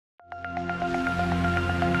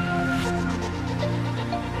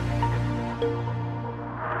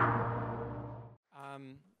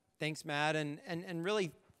Thanks, Matt, and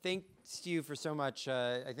really thanks to you for so much.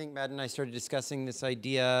 I think Matt and I started discussing this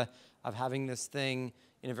idea of having this thing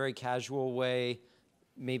in a very casual way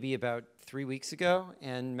maybe about 3 weeks ago,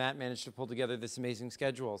 and Matt managed to pull together this amazing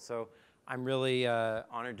schedule. So I'm really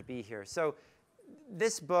honored to be here. So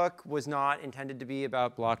this book was not intended to be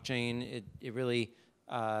about blockchain. It really,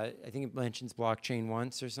 I think it mentions blockchain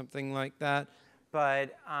once or something like that.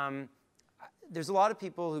 But there's a lot of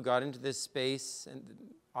people who got into this space, and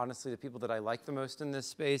honestly, the people that I like the most in this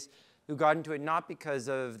space, who got into it not because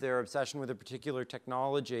of their obsession with a particular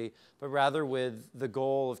technology, but rather with the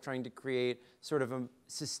goal of trying to create sort of a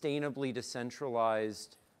sustainably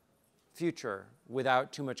decentralized future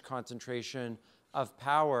without too much concentration of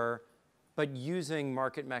power, but using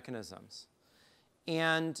market mechanisms.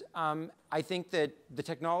 And I think that the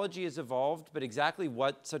technology has evolved, but exactly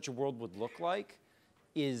what such a world would look like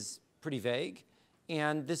is pretty vague.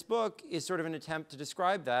 And this book is sort of an attempt to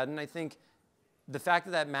describe that. And I think the fact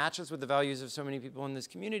that that matches with the values of so many people in this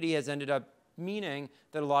community has ended up meaning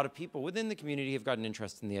that a lot of people within the community have gotten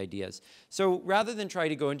interest in the ideas. So rather than try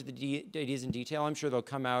to go into the ideas in detail, I'm sure they'll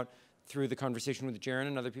come out through the conversation with Jaron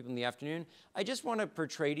and other people in the afternoon. I just want to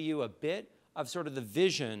portray to you a bit of sort of the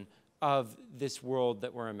vision of this world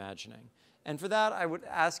that we're imagining. And for that, I would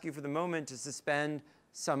ask you for the moment to suspend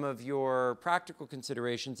some of your practical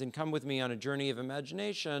considerations and come with me on a journey of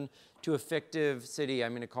imagination to a fictive city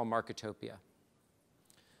I'm going to call Marketopia.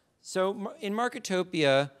 So in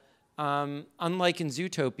Marketopia, unlike in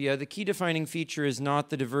Zootopia, the key defining feature is not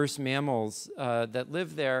the diverse mammals that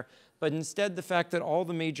live there, but instead the fact that all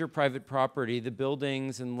the major private property, the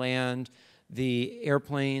buildings and land, the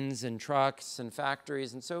airplanes and trucks and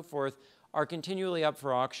factories and so forth, are continually up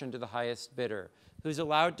for auction to the highest bidder, who's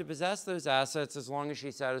allowed to possess those assets as long as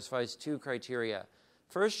she satisfies two criteria.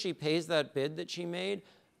 First, she pays that bid that she made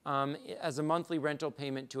as a monthly rental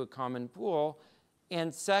payment to a common pool.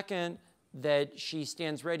 And second, that she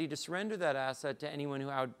stands ready to surrender that asset to anyone who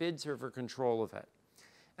outbids her for control of it.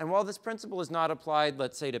 And while this principle is not applied,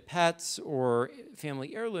 let's say, to pets or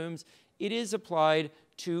family heirlooms, it is applied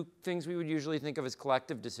to things we would usually think of as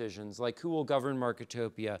collective decisions, like who will govern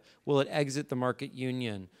Marketopia? Will it exit the market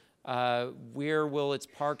union? Where will its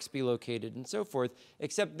parks be located, and so forth.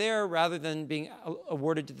 Except there, rather than being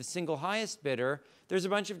awarded to the single highest bidder, there's a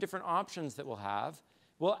bunch of different options that we'll have.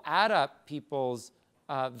 We'll add up people's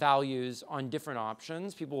values on different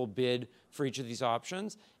options. People will bid for each of these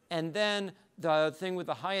options. And then the thing with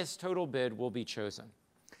the highest total bid will be chosen.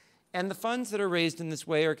 And the funds that are raised in this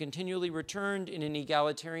way are continually returned in an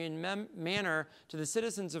egalitarian manner to the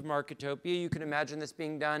citizens of Marketopia. You can imagine this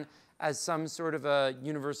being done as some sort of a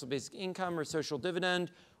universal basic income or social dividend,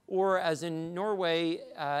 or as in Norway,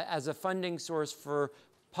 as a funding source for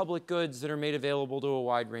public goods that are made available to a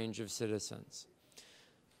wide range of citizens.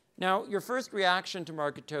 Now, your first reaction to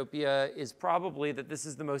Marketopia is probably that this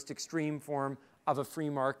is the most extreme form of a free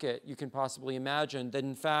market you can possibly imagine, that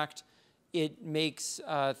in fact, it makes,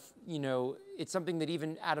 it's something that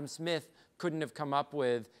even Adam Smith couldn't have come up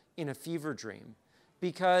with in a fever dream.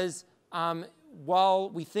 Because while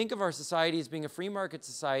we think of our society as being a free market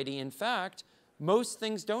society, in fact, most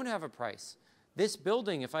things don't have a price. This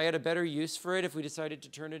building, if I had a better use for it, if we decided to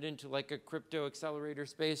turn it into like a crypto accelerator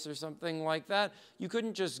space or something like that, you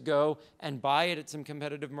couldn't just go and buy it at some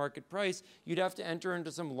competitive market price. You'd have to enter into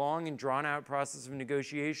some long and drawn out process of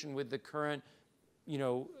negotiation with the current,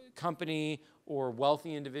 company or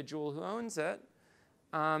wealthy individual who owns it.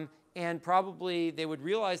 And probably they would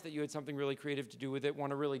realize that you had something really creative to do with it,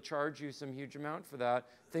 want to really charge you some huge amount for that.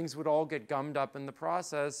 Things would all get gummed up in the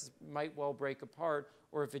process, might well break apart,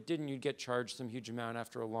 or if it didn't, you'd get charged some huge amount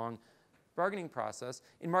after a long bargaining process.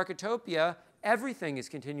 In Marketopia, everything is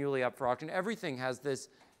continually up for auction. Everything has this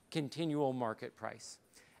continual market price.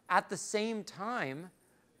 At the same time,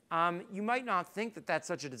 you might not think that that's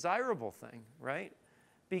such a desirable thing, right?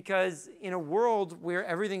 Because in a world where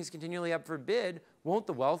everything's continually up for bid, won't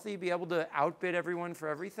the wealthy be able to outbid everyone for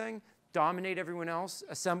everything, dominate everyone else,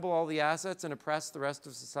 assemble all the assets, and oppress the rest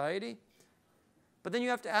of society? But then you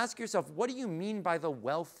have to ask yourself, what do you mean by the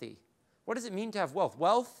wealthy? What does it mean to have wealth?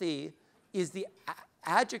 Wealthy is the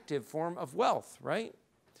adjective form of wealth, right?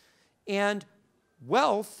 And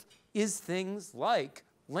wealth is things like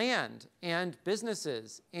land and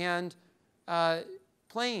businesses and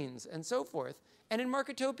planes and so forth. And in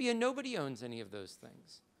Marketopia, nobody owns any of those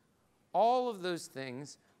things. All of those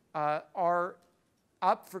things are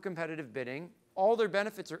up for competitive bidding. All their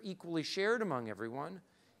benefits are equally shared among everyone.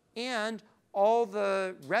 And all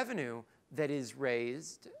the revenue that is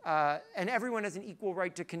raised, and everyone has an equal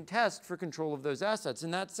right to contest for control of those assets.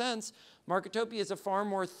 In that sense, Marketopia is a far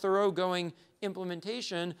more thoroughgoing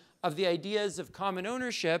implementation of the ideas of common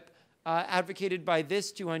ownership advocated by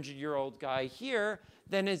this 200-year-old guy here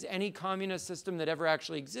than is any communist system that ever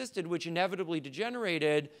actually existed, which inevitably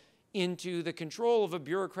degenerated into the control of a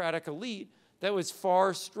bureaucratic elite that was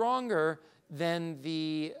far stronger than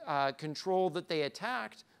the control that they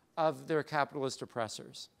attacked of their capitalist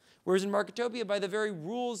oppressors. Whereas in Marketopia, by the very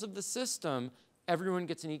rules of the system, everyone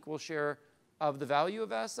gets an equal share of the value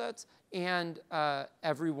of assets, and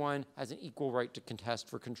everyone has an equal right to contest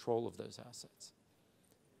for control of those assets.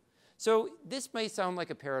 So this may sound like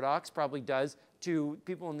a paradox, probably does, to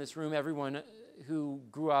people in this room, everyone who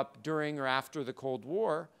grew up during or after the Cold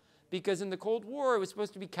War, because in the Cold War, it was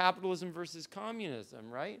supposed to be capitalism versus communism,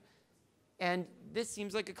 right? And this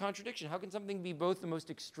seems like a contradiction. How can something be both the most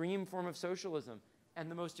extreme form of socialism and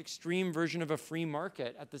the most extreme version of a free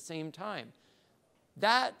market at the same time?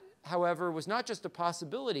 That, however, was not just a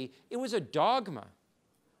possibility, it was a dogma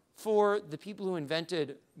for the people who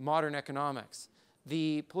invented modern economics,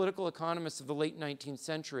 the political economists of the late 19th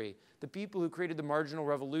century, the people who created the marginal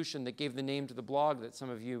revolution that gave the name to the blog that some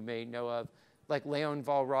of you may know of, like Leon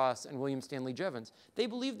Walras and William Stanley Jevons. They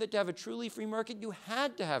believed that to have a truly free market, you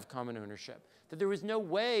had to have common ownership, that there was no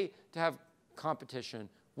way to have competition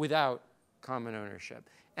without common ownership.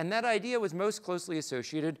 And that idea was most closely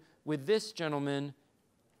associated with this gentleman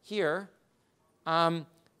here. Can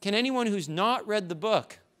anyone who's not read the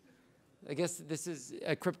book, I guess this is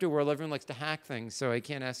a crypto world, everyone likes to hack things, so I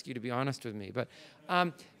can't ask you to be honest with me, but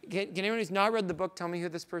can anyone who's not read the book tell me who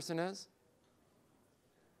this person is?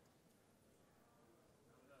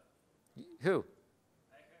 Who?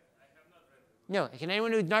 I have not read the book. No, can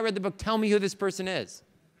anyone who's not read the book tell me who this person is?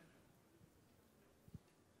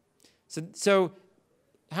 So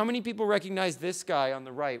how many people recognize this guy on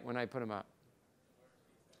the right when I put him up?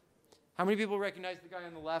 How many people recognize the guy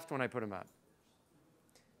on the left when I put him up?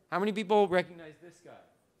 How many people recognize this guy?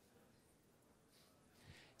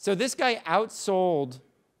 So this guy outsold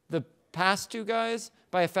the past two guys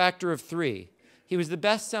by a factor of 3. He was the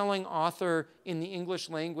best-selling author in the English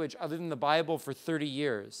language other than the Bible for 30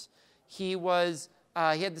 years. He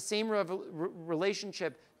had the same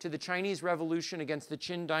relationship to the Chinese Revolution against the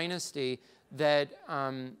Qin dynasty that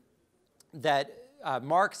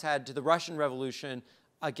Marx had to the Russian Revolution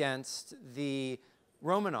against the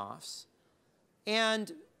Romanovs.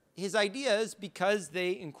 And his ideas, because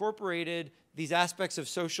they incorporated these aspects of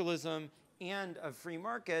socialism and of free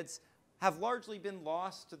markets, have largely been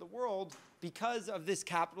lost to the world because of this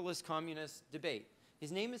capitalist-communist debate.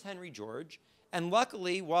 His name is Henry George, and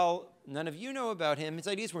luckily, while none of you know about him, his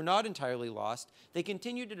ideas were not entirely lost. They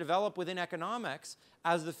continued to develop within economics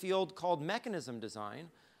as the field called mechanism design,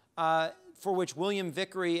 for which William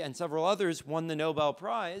Vickery and several others won the Nobel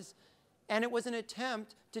Prize. And it was an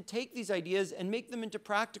attempt to take these ideas and make them into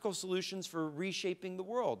practical solutions for reshaping the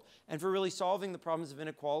world and for really solving the problems of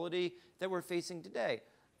inequality that we're facing today.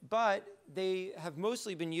 But they have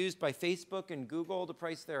mostly been used by Facebook and Google to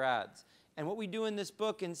price their ads. And what we do in this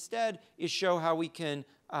book instead is show how we can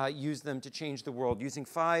use them to change the world using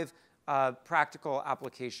 5 practical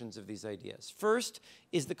applications of these ideas. First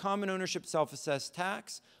is the common ownership self-assessed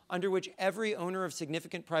tax, under which every owner of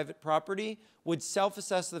significant private property would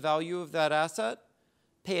self-assess the value of that asset,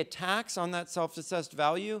 pay a tax on that self-assessed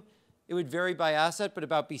value. It would vary by asset, but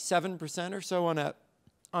about be 7% or so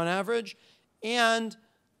on average. And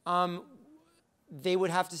they would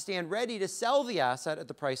have to stand ready to sell the asset at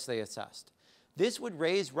the price they assessed. This would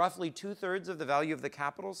raise roughly 2/3 of the value of the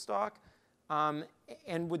capital stock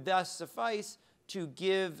and would thus suffice to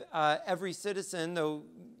give every citizen, though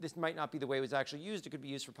this might not be the way it was actually used, it could be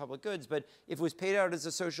used for public goods, but if it was paid out as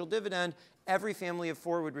a social dividend, every family of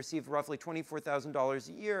 4 would receive roughly $24,000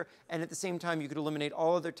 a year, and at the same time you could eliminate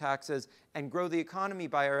all other taxes and grow the economy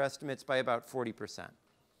by our estimates by about 40%.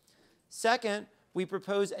 Second, we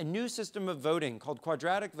propose a new system of voting called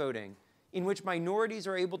quadratic voting, in which minorities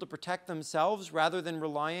are able to protect themselves rather than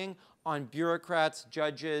relying on bureaucrats,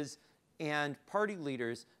 judges, and party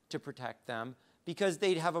leaders to protect them, because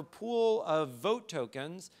they'd have a pool of vote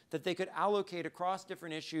tokens that they could allocate across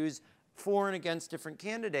different issues for and against different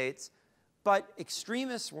candidates. But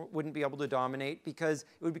extremists wouldn't be able to dominate because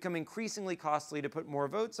it would become increasingly costly to put more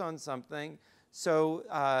votes on something. So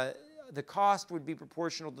the cost would be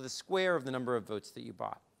proportional to the square of the number of votes that you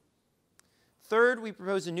bought. Third, we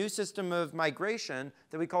propose a new system of migration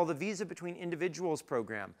that we call the Visa Between Individuals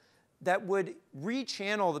program that would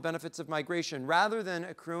rechannel the benefits of migration rather than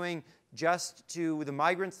accruing just to the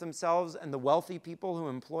migrants themselves and the wealthy people who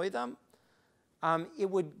employ them. It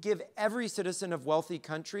would give every citizen of wealthy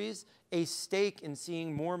countries a stake in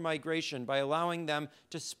seeing more migration by allowing them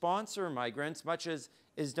to sponsor migrants, much as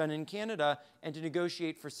is done in Canada, and to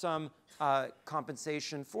negotiate for some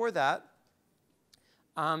compensation for that.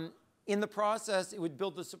 In the process, it would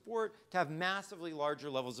build the support to have massively larger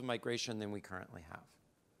levels of migration than we currently have.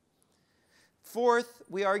 Fourth,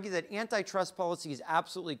 we argue that antitrust policy is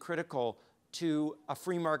absolutely critical to a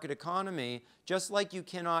free market economy. Just like you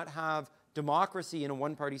cannot have democracy in a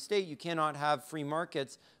one-party state, you cannot have free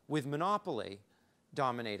markets with monopoly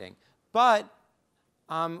dominating. But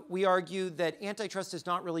we argue that antitrust has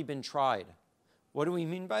not really been tried. What do we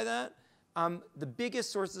mean by that? The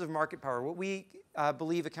biggest sources of market power, what we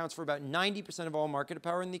believe accounts for about 90% of all market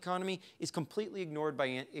power in the economy, is completely ignored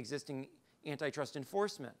by existing antitrust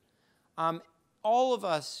enforcement. All of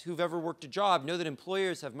us who've ever worked a job know that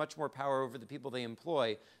employers have much more power over the people they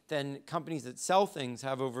employ than companies that sell things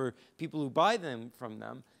have over people who buy them from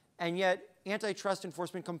them. And yet, antitrust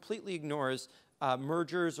enforcement completely ignores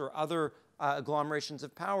mergers or other agglomerations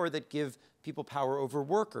of power that give people power over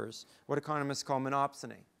workers, what economists call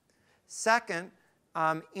monopsony. Second,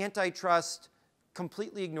 antitrust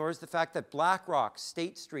completely ignores the fact that BlackRock,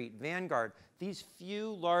 State Street, Vanguard, these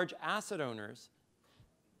few large asset owners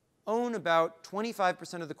own about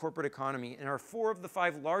 25% of the corporate economy and are 4 of the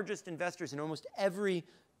 5 largest investors in almost every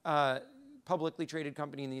publicly traded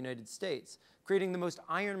company in the United States, creating the most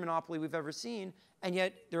iron monopoly we've ever seen. And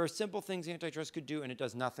yet, there are simple things antitrust could do, and it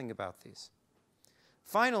does nothing about these.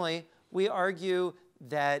 Finally, we argue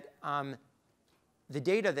that the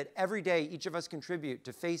data that every day each of us contribute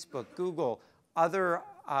to Facebook, Google, other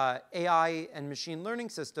AI and machine learning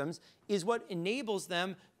systems is what enables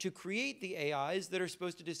them to create the AIs that are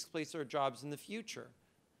supposed to displace our jobs in the future.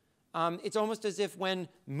 It's almost as if when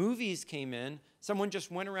movies came in, someone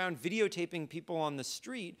just went around videotaping people on the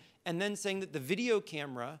street and then saying that the video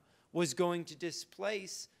camera was going to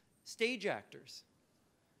displace stage actors.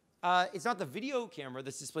 It's not the video camera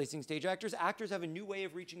that's displacing stage actors. Actors have a new way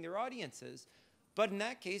of reaching their audiences. But in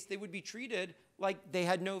that case, they would be treated like they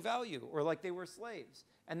had no value or like they were slaves.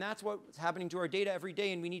 And that's what's happening to our data every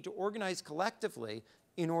day, and we need to organize collectively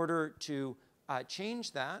in order to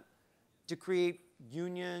change that, to create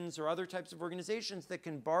unions or other types of organizations that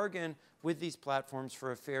can bargain with these platforms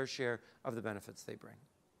for a fair share of the benefits they bring.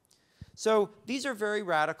 So these are very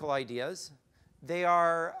radical ideas. They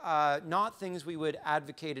are not things we would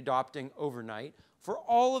advocate adopting overnight. For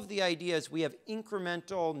all of the ideas, we have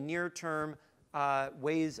incremental, near-term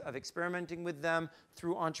ways of experimenting with them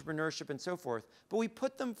through entrepreneurship and so forth. But we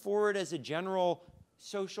put them forward as a general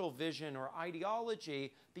social vision or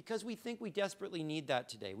ideology because we think we desperately need that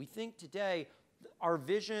today. We think today our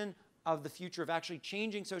vision of the future of actually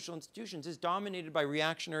changing social institutions is dominated by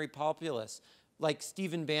reactionary populists like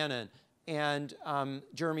Stephen Bannon and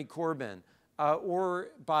Jeremy Corbyn, or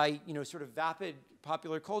by sort of vapid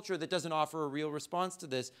popular culture that doesn't offer a real response to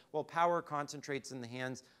this, while power concentrates in the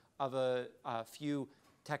hands of a few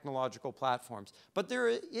technological platforms. But there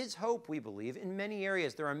is hope, we believe, in many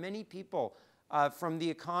areas. There are many people from The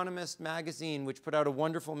Economist magazine, which put out a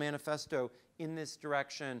wonderful manifesto in this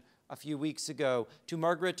direction a few weeks ago, to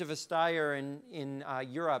Margaret de Vestager in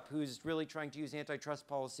Europe, who's really trying to use antitrust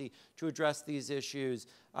policy to address these issues.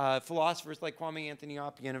 Philosophers like Kwame Anthony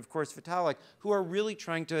Appiah and, of course, Vitalik, who are really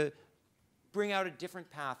trying to bring out a different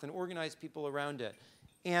path and organize people around it.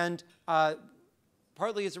 And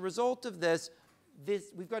partly as a result of this,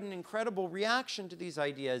 we've got an incredible reaction to these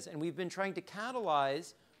ideas, and we've been trying to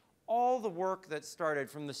catalyze all the work that started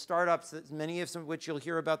from the startups, many of which you'll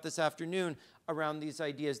hear about this afternoon, around these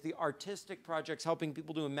ideas, the artistic projects helping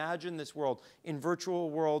people to imagine this world in virtual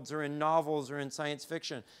worlds or in novels or in science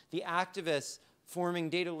fiction, the activists forming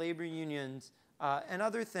data labor unions and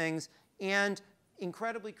other things, and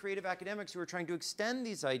incredibly creative academics who are trying to extend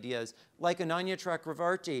these ideas, like Ananya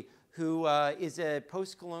Chakravarty, who is a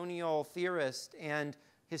post-colonial theorist and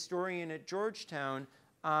historian at Georgetown,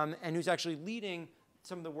 and who's actually leading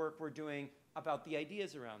some of the work we're doing about the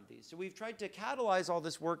ideas around these. So we've tried to catalyze all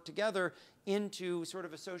this work together into sort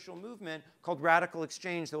of a social movement called Radical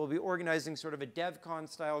Exchange that will be organizing sort of a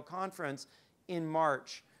DevCon-style conference in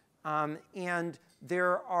March. And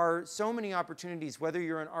there are so many opportunities, whether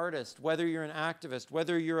you're an artist, whether you're an activist,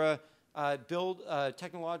 whether you're a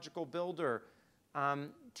technological builder,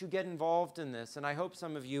 to get involved in this. And I hope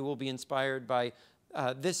some of you will be inspired by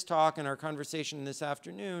this talk and our conversation this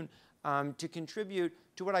afternoon to contribute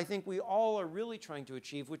to what I think we all are really trying to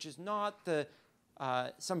achieve, which is not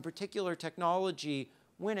some particular technology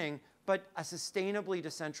winning, but a sustainably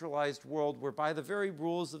decentralized world where by the very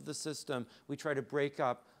rules of the system, we try to break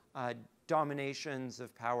up dominations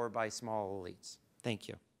of power by small elites. Thank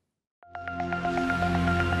you.